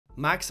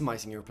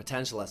Maximizing your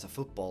potential as a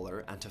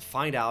footballer and to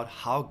find out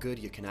how good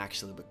you can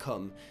actually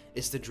become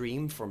is the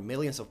dream for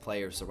millions of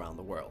players around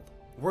the world.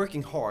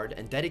 Working hard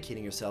and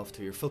dedicating yourself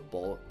to your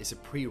football is a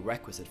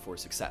prerequisite for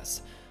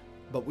success,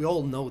 but we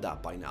all know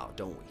that by now,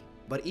 don't we?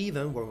 But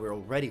even when we're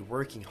already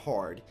working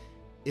hard,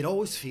 it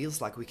always feels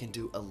like we can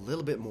do a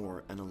little bit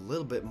more and a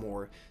little bit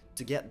more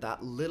to get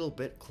that little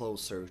bit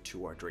closer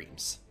to our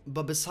dreams.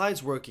 But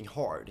besides working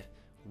hard,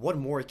 what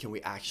more can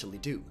we actually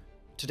do?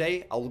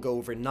 Today, I will go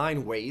over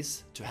 9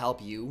 ways to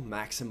help you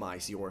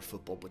maximize your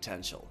football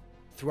potential.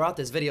 Throughout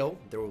this video,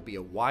 there will be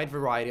a wide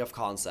variety of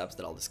concepts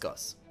that I'll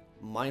discuss.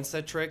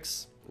 Mindset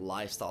tricks,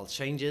 lifestyle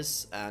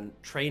changes, and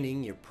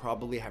training you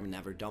probably have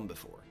never done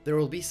before. There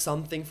will be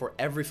something for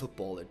every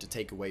footballer to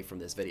take away from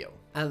this video.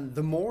 And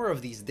the more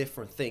of these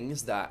different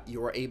things that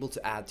you are able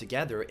to add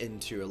together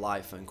into your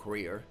life and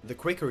career, the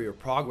quicker your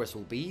progress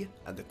will be,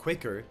 and the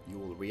quicker you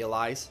will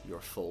realize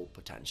your full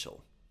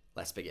potential.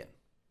 Let's begin.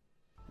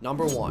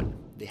 Number 1,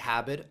 the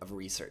habit of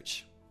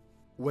research.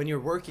 When you're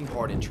working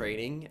hard in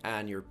training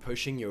and you're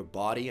pushing your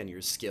body and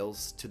your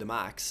skills to the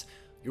max,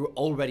 you're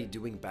already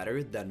doing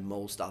better than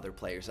most other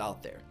players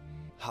out there.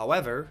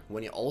 However,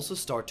 when you also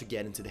start to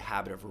get into the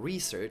habit of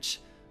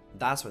research,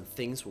 that's when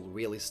things will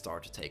really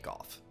start to take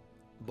off.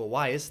 But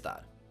why is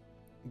that?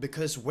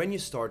 Because when you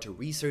start to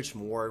research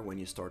more, when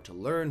you start to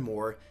learn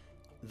more,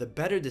 the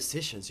better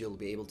decisions you'll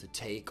be able to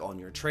take on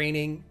your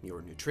training,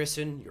 your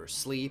nutrition, your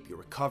sleep, your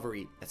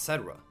recovery,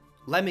 etc.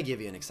 Let me give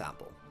you an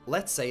example.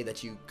 Let's say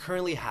that you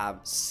currently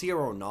have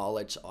zero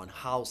knowledge on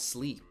how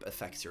sleep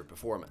affects your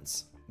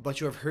performance, but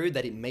you have heard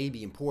that it may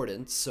be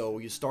important, so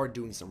you start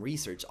doing some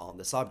research on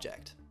the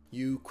subject.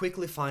 You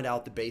quickly find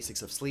out the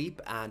basics of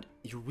sleep and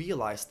you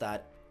realize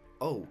that,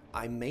 oh,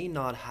 I may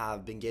not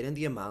have been getting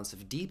the amounts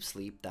of deep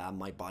sleep that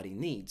my body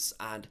needs,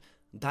 and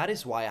that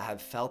is why I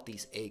have felt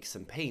these aches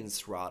and pains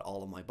throughout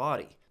all of my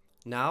body.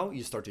 Now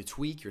you start to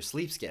tweak your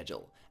sleep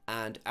schedule,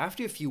 and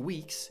after a few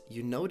weeks,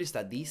 you notice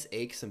that these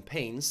aches and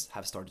pains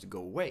have started to go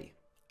away.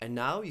 And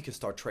now you can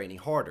start training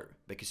harder,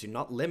 because you're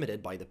not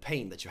limited by the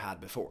pain that you had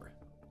before.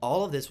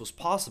 All of this was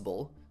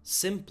possible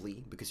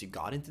simply because you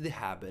got into the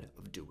habit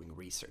of doing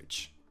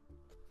research.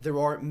 There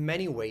are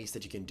many ways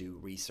that you can do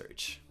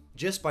research.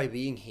 Just by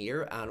being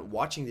here and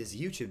watching this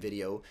YouTube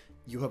video,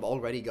 you have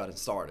already gotten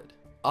started.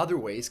 Other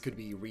ways could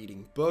be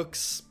reading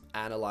books,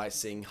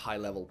 analyzing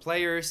high-level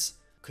players,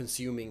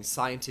 consuming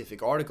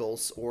scientific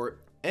articles, or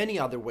any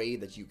other way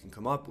that you can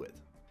come up with.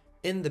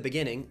 In the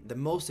beginning, the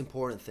most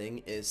important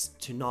thing is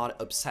to not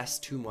obsess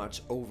too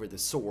much over the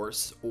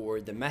source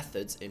or the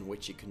methods in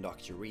which you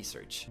conduct your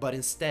research, but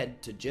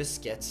instead to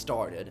just get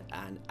started,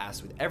 and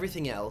as with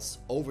everything else,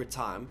 over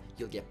time,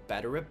 you'll get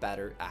better and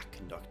better at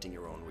conducting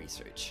your own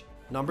research.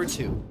 Number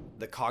 2,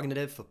 the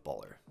cognitive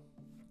footballer.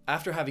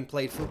 After having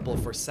played football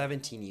for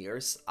 17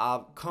 years,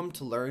 I've come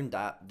to learn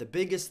that the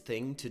biggest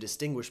thing to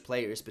distinguish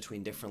players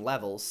between different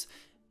levels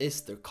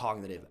is their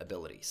cognitive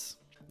abilities.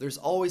 There's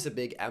always a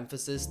big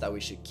emphasis that we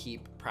should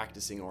keep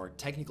practicing our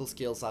technical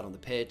skills out on the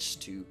pitch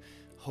to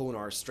hone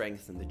our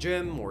strength in the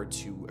gym, or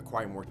to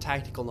acquire more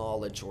tactical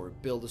knowledge or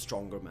build a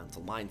stronger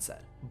mental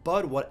mindset.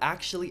 But what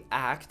actually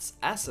acts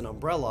as an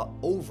umbrella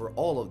over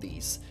all of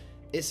these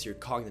is your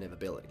cognitive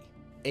ability,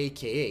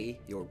 aka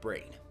your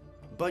brain.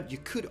 But you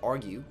could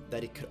argue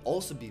that it could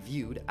also be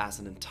viewed as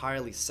an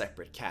entirely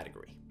separate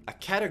category. A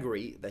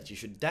category that you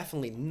should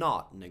definitely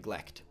not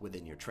neglect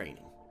within your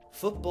training.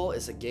 Football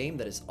is a game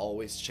that is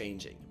always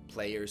changing.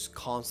 Players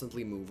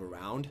constantly move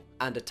around,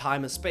 and the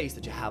time and space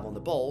that you have on the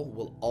ball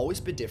will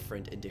always be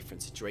different in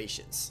different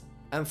situations.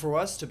 And for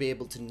us to be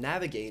able to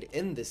navigate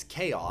in this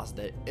chaos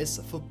that is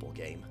a football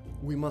game,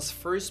 we must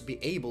first be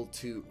able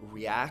to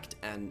react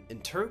and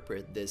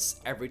interpret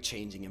this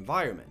ever-changing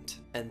environment.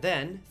 And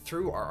then,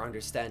 through our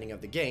understanding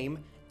of the game,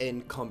 in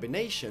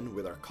combination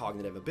with our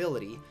cognitive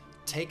ability,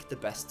 take the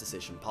best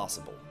decision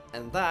possible.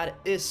 And that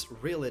is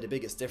really the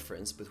biggest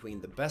difference between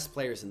the best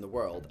players in the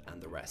world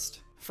and the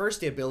rest.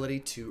 First, the ability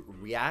to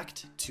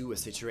react to a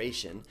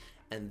situation,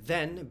 and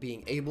then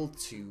being able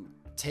to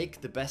take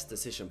the best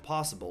decision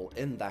possible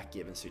in that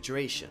given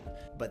situation,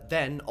 but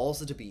then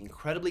also to be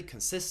incredibly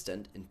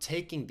consistent in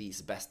taking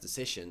these best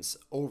decisions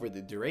over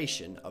the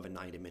duration of a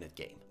 90-minute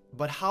game.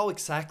 But how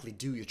exactly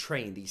do you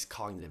train these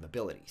cognitive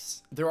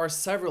abilities? There are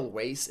several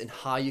ways in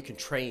how you can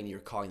train your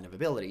cognitive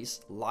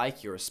abilities,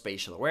 like your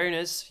spatial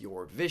awareness,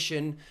 your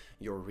vision,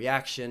 your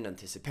reaction,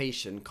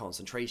 anticipation,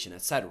 concentration,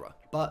 etc.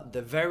 But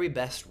the very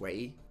best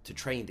way to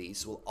train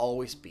these will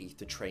always be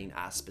to train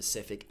as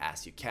specific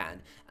as you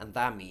can, and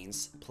that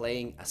means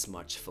playing as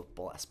much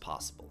football as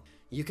possible.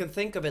 You can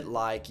think of it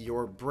like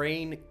your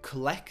brain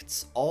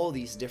collects all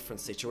these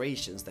different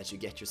situations that you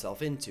get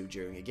yourself into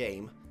during a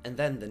game, and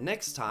then the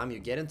next time you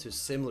get into a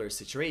similar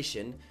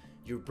situation,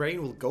 your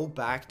brain will go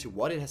back to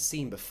what it has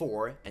seen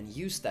before and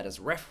use that as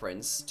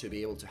reference to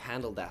be able to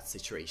handle that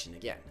situation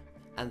again.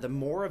 And the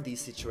more of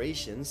these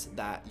situations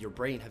that your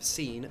brain has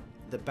seen,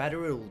 the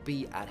better it will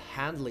be at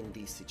handling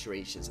these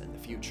situations in the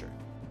future.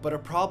 But a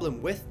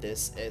problem with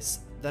this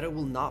is that it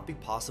will not be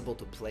possible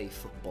to play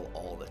football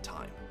all the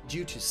time.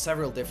 due to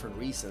several different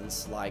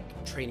reasons, like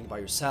training by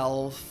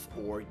yourself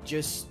or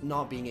just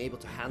not being able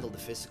to handle the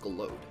physical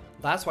load.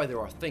 That's why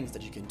there are things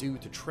that you can do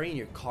to train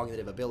your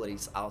cognitive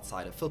abilities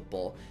outside of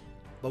football,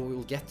 but we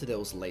will get to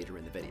those later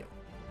in the video.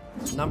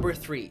 Number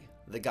 3,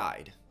 the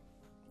guide.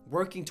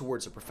 Working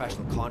towards a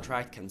professional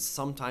contract can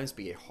sometimes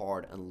be a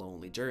hard and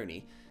lonely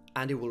journey,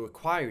 and it will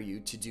require you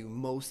to do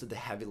most of the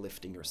heavy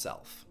lifting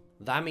yourself.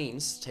 That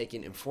means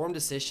taking informed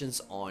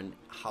decisions on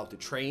how to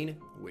train,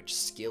 which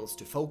skills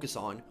to focus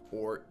on,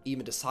 or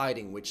even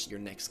deciding which your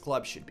next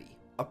club should be.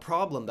 A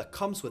problem that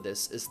comes with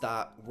this is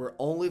that we're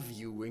only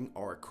viewing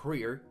our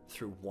career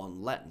through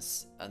one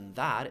lens, and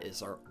that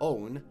is our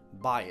own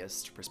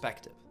biased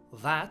perspective.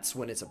 That's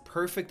when it's a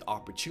perfect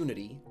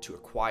opportunity to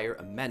acquire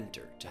a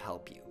mentor to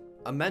help you.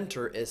 A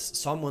mentor is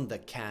someone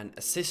that can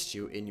assist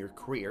you in your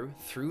career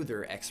through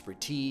their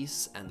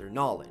expertise and their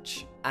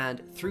knowledge,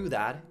 and through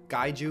that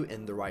guide you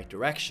in the right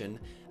direction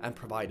and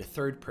provide a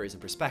third-person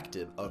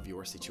perspective of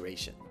your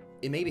situation.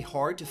 It may be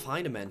hard to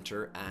find a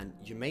mentor and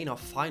you may not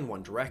find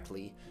one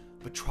directly,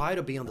 but try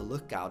to be on the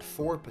lookout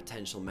for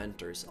potential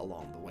mentors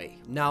along the way.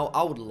 Now,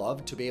 I would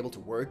love to be able to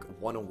work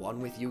one-on-one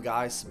with you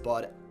guys,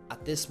 but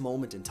at this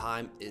moment in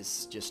time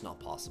it's just not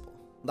possible.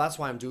 That's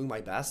why I'm doing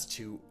my best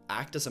to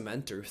act as a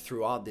mentor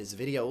throughout these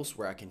videos,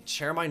 where I can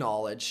share my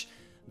knowledge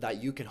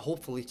that you can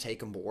hopefully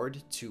take on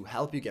board to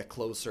help you get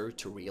closer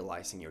to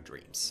realizing your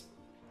dreams.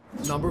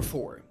 Number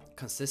 4,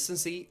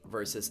 consistency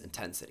versus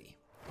intensity.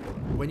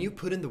 When you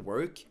put in the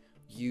work,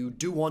 you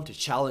do want to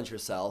challenge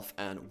yourself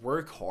and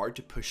work hard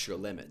to push your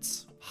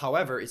limits.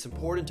 However, it's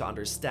important to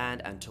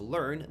understand and to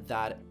learn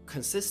that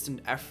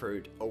consistent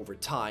effort over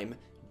time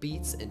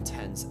beats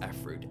intense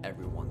effort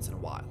every once in a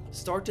while.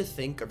 Start to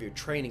think of your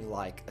training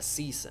like a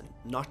season,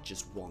 not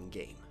just one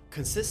game.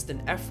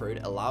 Consistent effort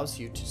allows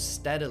you to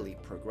steadily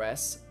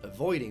progress,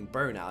 avoiding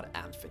burnout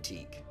and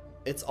fatigue.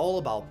 It's all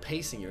about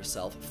pacing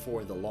yourself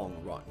for the long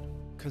run.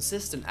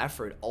 Consistent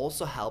effort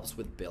also helps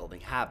with building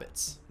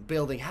habits.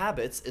 Building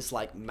habits is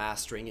like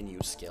mastering a new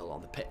skill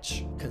on the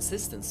pitch.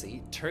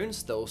 Consistency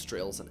turns those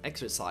drills and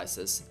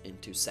exercises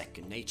into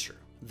second nature.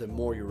 The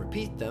more you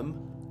repeat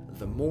them,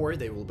 the more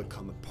they will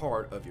become a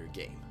part of your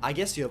game. I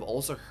guess you have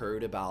also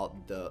heard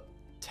about the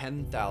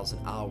 10,000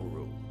 hour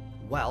rule.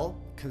 Well,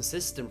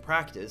 consistent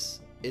practice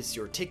is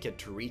your ticket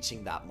to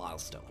reaching that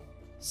milestone.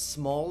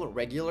 Small,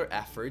 regular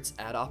efforts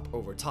add up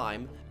over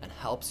time and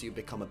helps you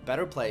become a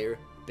better player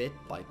bit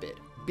by bit.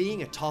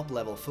 Being a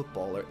top-level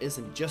footballer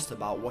isn't just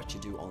about what you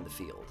do on the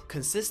field.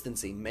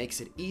 Consistency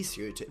makes it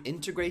easier to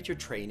integrate your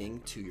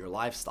training to your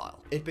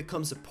lifestyle. It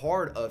becomes a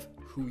part of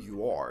who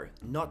you are,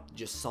 not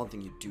just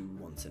something you do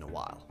once in a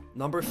while.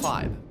 Number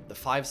 5, the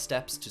 5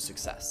 steps to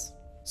success.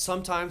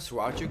 Sometimes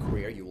throughout your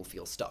career you will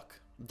feel stuck.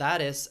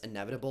 That is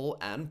inevitable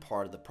and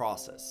part of the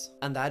process,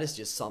 and that is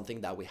just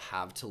something that we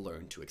have to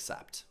learn to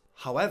accept.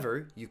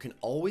 However, you can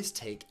always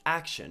take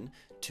action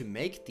to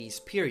make these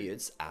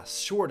periods as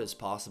short as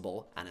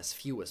possible and as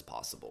few as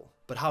possible.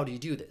 But how do you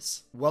do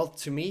this? Well,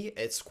 to me,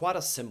 it's quite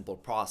a simple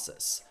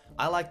process.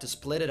 I like to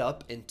split it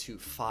up into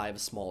 5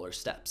 smaller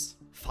steps.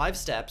 5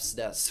 steps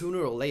that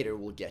sooner or later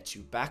will get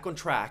you back on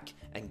track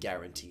and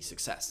guarantee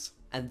success.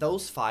 And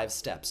those 5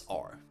 steps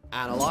are: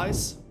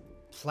 analyze,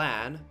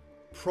 plan,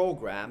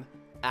 program,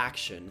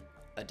 action,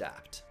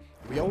 adapt.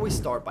 We always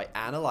start by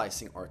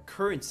analyzing our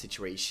current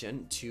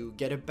situation to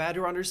get a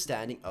better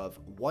understanding of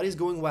what is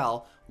going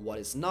well, what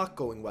is not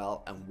going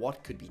well, and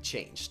what could be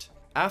changed.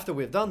 After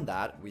we've done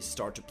that, we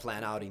start to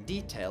plan out in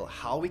detail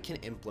how we can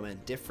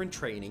implement different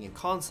training and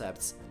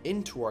concepts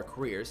into our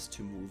careers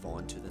to move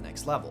on to the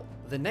next level.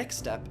 The next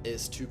step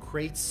is to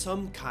create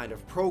some kind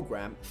of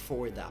program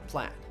for that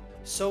plan.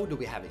 So do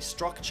we have a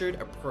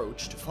structured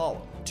approach to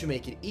follow, to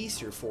make it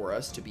easier for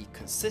us to be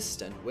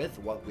consistent with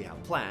what we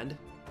have planned,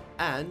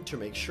 and to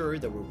make sure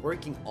that we're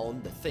working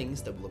on the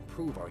things that will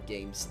improve our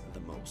games the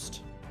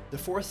most. The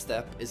 4th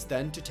step is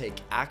then to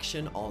take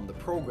action on the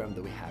program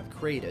that we have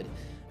created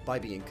by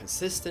being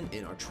consistent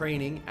in our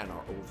training and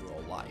our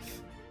overall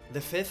life. The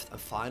 5th and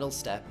final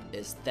step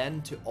is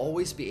then to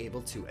always be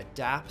able to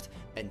adapt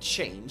and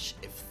change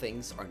if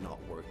things are not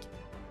working.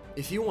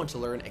 If you want to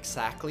learn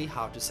exactly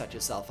how to set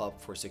yourself up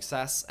for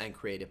success and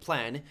create a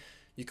plan,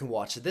 you can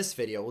watch this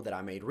video that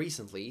I made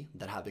recently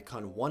that have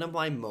become one of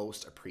my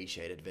most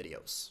appreciated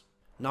videos.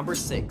 Number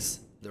 6,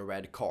 the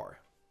red car.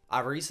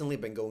 I've recently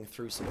been going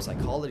through some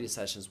psychology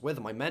sessions with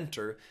my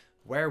mentor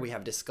where we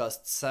have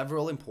discussed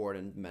several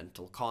important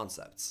mental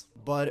concepts.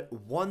 But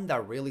one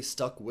that really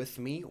stuck with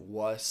me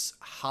was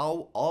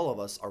how all of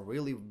us are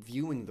really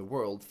viewing the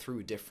world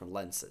through different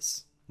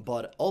lenses,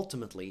 but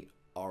ultimately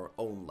our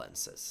own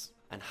lenses.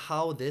 And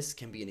how this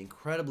can be an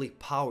incredibly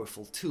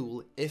powerful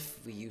tool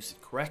if we use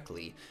it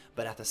correctly,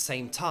 but at the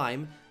same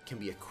time can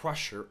be a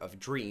crusher of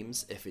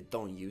dreams if we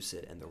don't use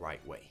it in the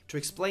right way. To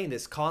explain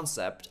this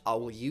concept, I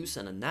will use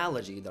an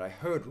analogy that I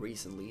heard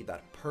recently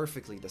that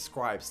perfectly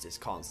describes this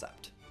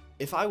concept.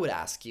 If I would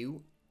ask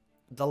you,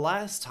 the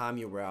last time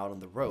you were out on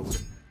the road,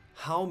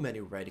 how many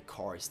red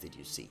cars did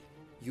you see?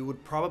 You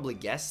would probably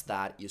guess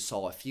that you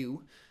saw a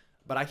few,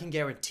 but I can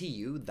guarantee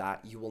you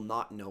that you will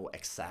not know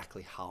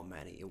exactly how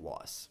many it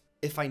was.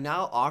 If I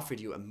now offered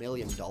you $1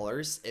 million,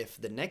 if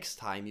the next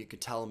time you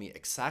could tell me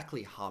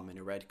exactly how many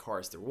red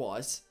cards there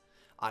was,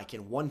 I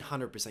can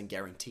 100%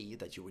 guarantee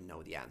that you would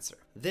know the answer.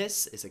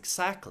 This is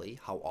exactly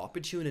how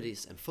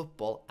opportunities in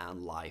football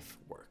and life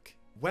work.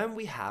 When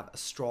we have a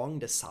strong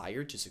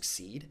desire to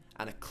succeed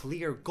and a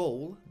clear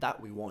goal that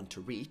we want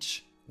to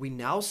reach, we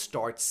now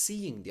start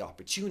seeing the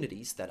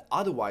opportunities that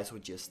otherwise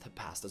would just have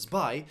passed us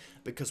by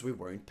because we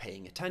weren't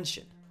paying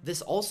attention.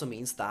 This also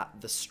means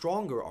that the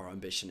stronger our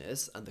ambition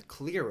is and the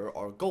clearer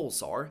our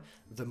goals are,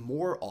 the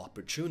more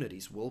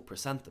opportunities will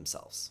present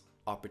themselves.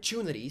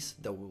 Opportunities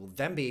that we will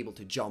then be able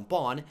to jump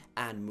on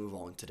and move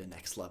on to the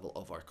next level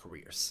of our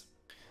careers.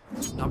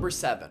 Number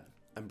 7,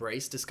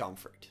 embrace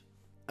discomfort.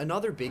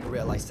 Another big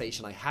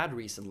realization I had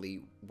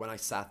recently when I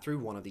sat through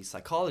one of these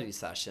psychology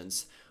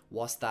sessions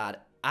was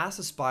that as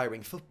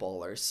aspiring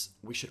footballers,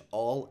 we should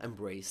all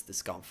embrace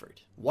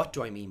discomfort. What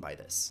do I mean by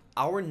this?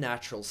 Our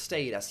natural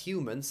state as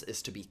humans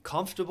is to be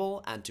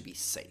comfortable and to be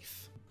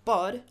safe.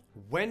 But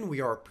when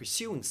we are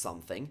pursuing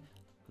something,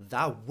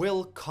 that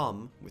will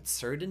come with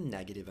certain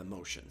negative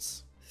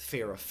emotions.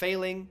 Fear of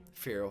failing,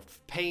 fear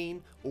of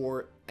pain,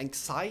 or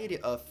anxiety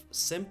of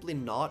simply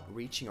not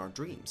reaching our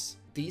dreams.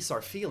 These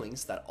are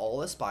feelings that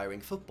all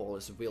aspiring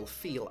footballers will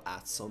feel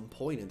at some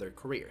point in their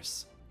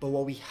careers. But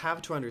what we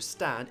have to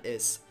understand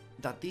is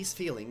that these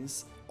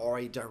feelings are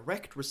a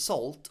direct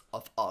result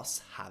of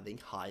us having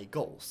high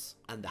goals.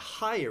 And the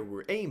higher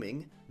we're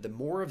aiming, the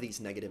more of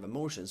these negative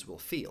emotions we'll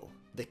feel.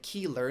 The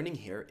key learning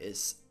here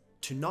is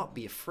to not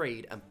be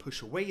afraid and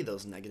push away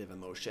those negative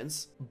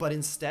emotions, but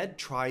instead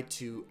try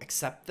to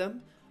accept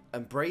them,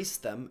 embrace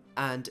them,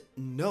 and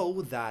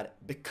know that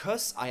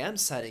because I am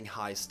setting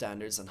high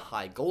standards and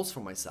high goals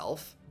for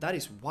myself, that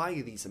is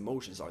why these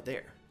emotions are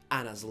there.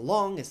 And as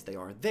long as they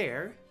are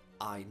there,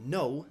 I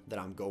know that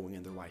I'm going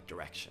in the right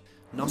direction.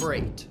 Number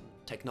 8,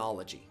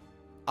 technology.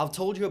 I've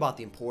told you about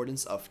the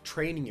importance of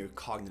training your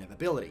cognitive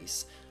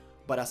abilities,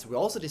 but as we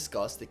also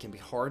discussed, it can be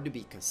hard to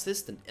be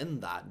consistent in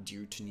that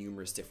due to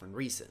numerous different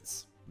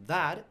reasons.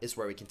 That is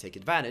where we can take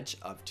advantage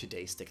of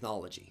today's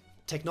technology.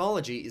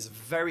 Technology is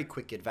very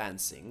quick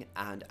advancing,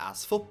 and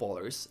as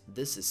footballers,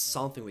 this is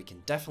something we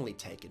can definitely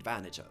take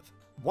advantage of.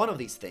 One of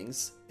these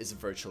things is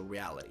virtual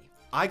reality.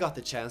 I got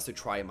the chance to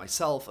try it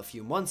myself a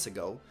few months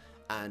ago,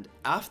 and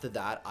after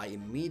that I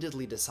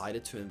immediately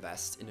decided to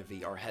invest in a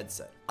VR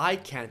headset. I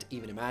can't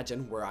even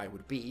imagine where I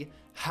would be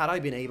had I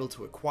been able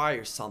to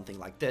acquire something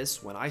like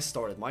this when I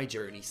started my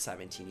journey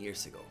 17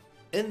 years ago.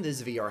 In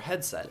this VR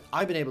headset,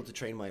 I've been able to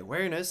train my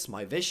awareness,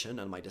 my vision,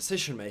 and my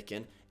decision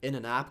making in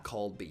an app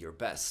called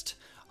BeYourBest.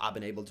 I've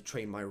been able to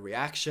train my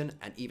reaction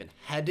and even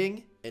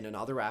heading in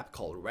another app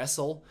called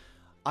Wrestle.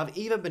 I've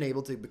even been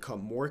able to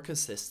become more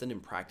consistent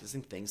in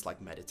practicing things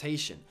like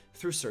meditation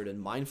through certain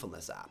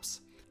mindfulness apps.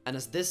 And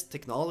as this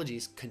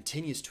technology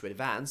continues to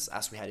advance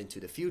as we head into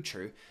the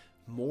future,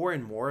 more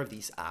and more of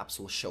these apps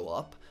will show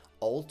up,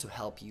 all to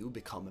help you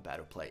become a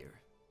better player.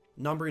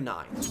 Number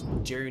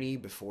 9, journey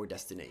before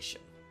destination.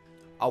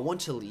 I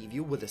want to leave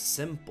you with a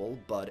simple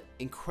but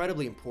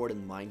incredibly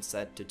important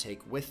mindset to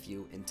take with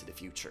you into the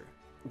future.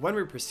 When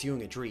we're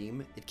pursuing a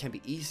dream, it can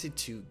be easy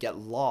to get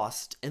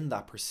lost in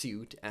that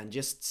pursuit and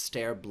just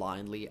stare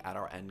blindly at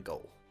our end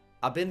goal.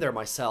 I've been there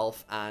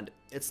myself, and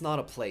it's not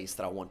a place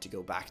that I want to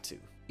go back to.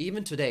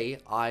 Even today,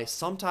 I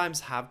sometimes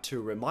have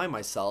to remind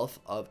myself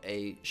of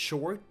a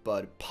short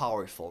but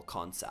powerful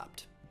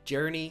concept: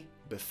 journey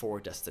before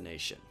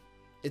destination.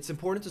 It's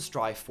important to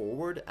strive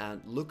forward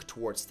and look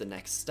towards the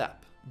next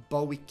step,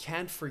 but we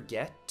can't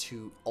forget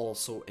to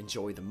also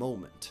enjoy the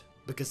moment,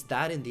 because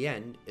that in the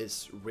end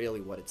is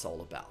really what it's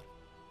all about.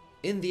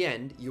 In the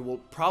end, you will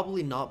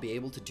probably not be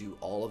able to do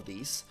all of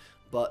these,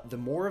 but the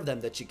more of them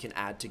that you can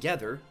add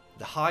together,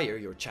 the higher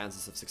your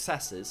chances of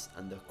success is,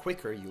 and the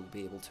quicker you'll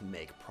be able to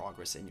make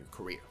progress in your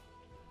career.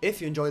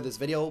 If you enjoyed this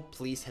video,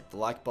 please hit the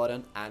like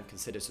button and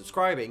consider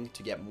subscribing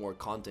to get more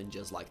content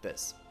just like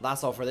this.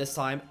 That's all for this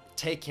time.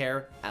 Take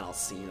care, and I'll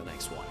see you in the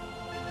next one.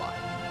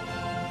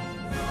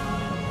 Bye.